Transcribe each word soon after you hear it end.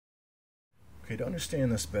Okay, to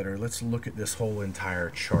understand this better, let's look at this whole entire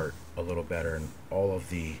chart a little better and all of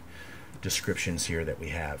the descriptions here that we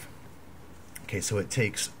have. Okay, so it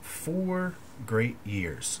takes 4 great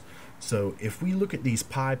years. So if we look at these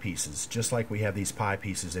pie pieces, just like we have these pie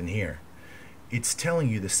pieces in here, it's telling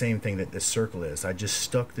you the same thing that this circle is. I just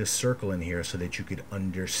stuck this circle in here so that you could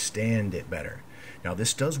understand it better. Now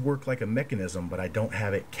this does work like a mechanism, but I don't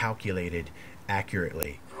have it calculated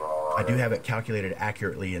accurately. I do have it calculated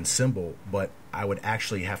accurately in symbol, but I would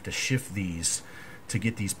actually have to shift these to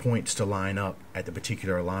get these points to line up at the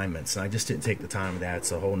particular alignments. And I just didn't take the time of that.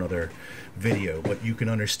 It's a whole nother video. But you can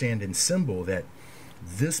understand in symbol that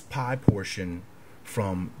this pie portion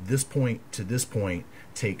from this point to this point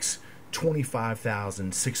takes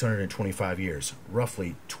 25,625 years,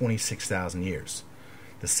 roughly 26,000 years.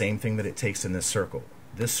 The same thing that it takes in this circle.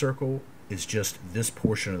 This circle is just this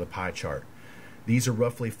portion of the pie chart. These are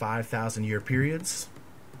roughly 5,000 year periods.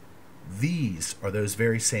 These are those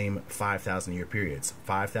very same 5,000 year periods.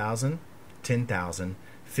 5,000, 10,000,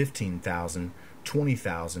 15,000,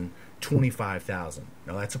 20,000, 25,000.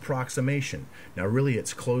 Now that's approximation. Now really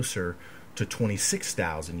it's closer to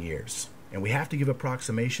 26,000 years. And we have to give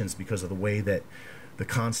approximations because of the way that the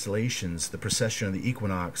constellations, the precession of the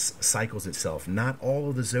equinox cycles itself. Not all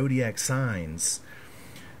of the zodiac signs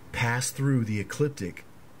pass through the ecliptic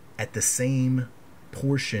at the same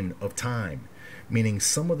portion of time, meaning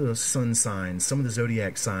some of the sun signs, some of the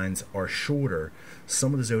zodiac signs are shorter,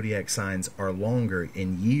 some of the zodiac signs are longer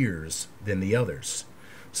in years than the others.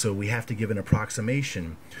 So we have to give an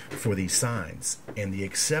approximation for these signs, and the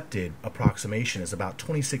accepted approximation is about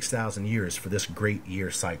 26,000 years for this great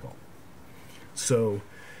year cycle. So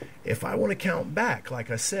if I want to count back, like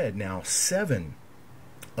I said, now 7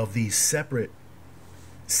 of these separate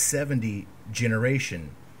 70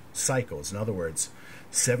 generation cycles, in other words,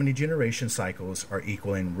 70 generation cycles are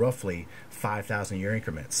equaling roughly 5,000 year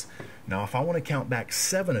increments. Now if I want to count back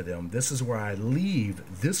 7 of them, this is where I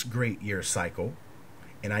leave this great year cycle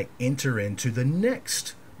and I enter into the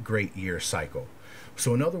next great year cycle.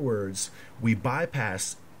 So in other words, we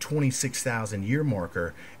bypass 26,000 year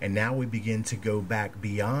marker and now we begin to go back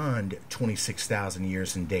beyond 26,000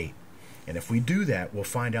 years in date. And if we do that, we'll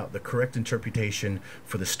find out the correct interpretation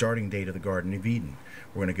for the starting date of the Garden of Eden.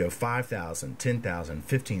 We're going to go 5,000, 10,000,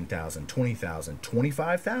 15,000, 20,000,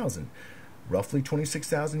 25,000. Roughly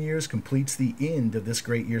 26,000 years completes the end of this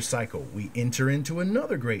great year cycle. We enter into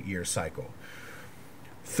another great year cycle.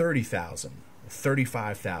 30,000,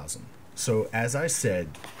 35,000. So as I said,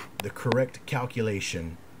 the correct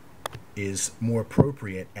calculation is more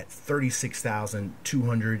appropriate at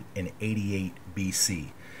 36,288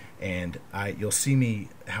 BC. And you'll see me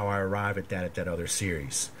how I arrive at that other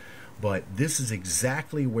series. But this is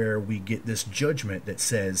exactly where we get this judgment that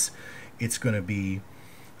says it's going to be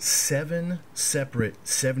 7 separate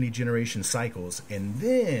 70 generation cycles, and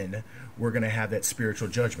then we're going to have that spiritual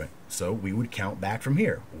judgment. So we would count back from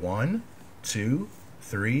here. 1, 2,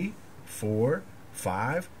 3, 4,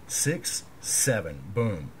 5, 6, 7.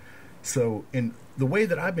 Boom. So in the way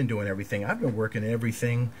that I've been doing everything, I've been working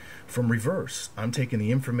everything from reverse. I'm taking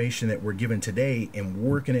the information that we're given today and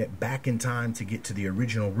working it back in time to get to the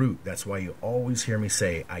original root. That's why you always hear me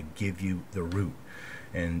say, I give you the root.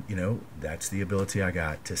 And, you know, that's the ability I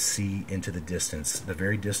got to see into the distance, the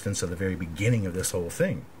very distance of the very beginning of this whole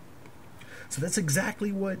thing. So that's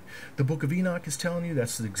exactly what the book of Enoch is telling you.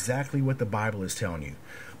 That's exactly what the Bible is telling you.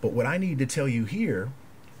 But what I need to tell you here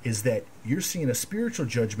is that you're seeing a spiritual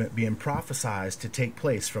judgment being prophesied to take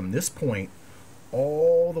place from this point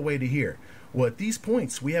all the way to here. Well, at these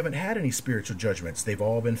points, we haven't had any spiritual judgments. They've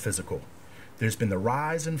all been physical. There's been the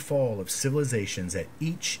rise and fall of civilizations at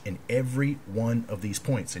each and every one of these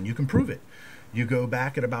points, and you can prove it. You go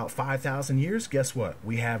back at about 5,000 years, guess what?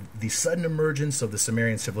 We have the sudden emergence of the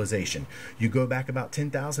Sumerian civilization. You go back about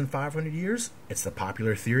 10,500 years, it's the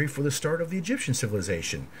popular theory for the start of the Egyptian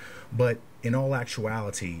civilization. But in all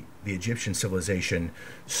actuality, the Egyptian civilization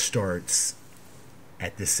starts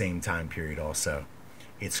at the same time period also.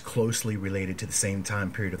 It's closely related to the same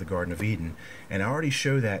time period of the Garden of Eden. And I already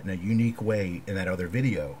show that in a unique way in that other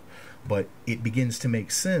video. But it begins to make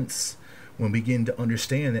sense when we begin to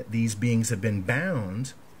understand that these beings have been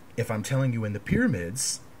bound, if I'm telling you in the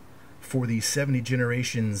pyramids, for these 70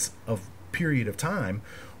 generations of period of time,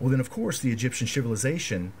 well then of course the Egyptian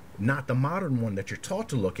civilization, not the modern one that you're taught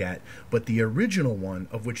to look at, but the original one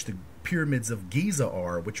of which the pyramids of Giza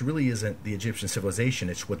are, which really isn't the Egyptian civilization,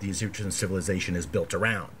 it's what the Egyptian civilization is built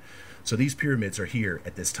around. So these pyramids are here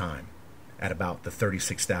at this time, at about the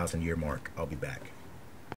 36,000 year mark. I'll be back.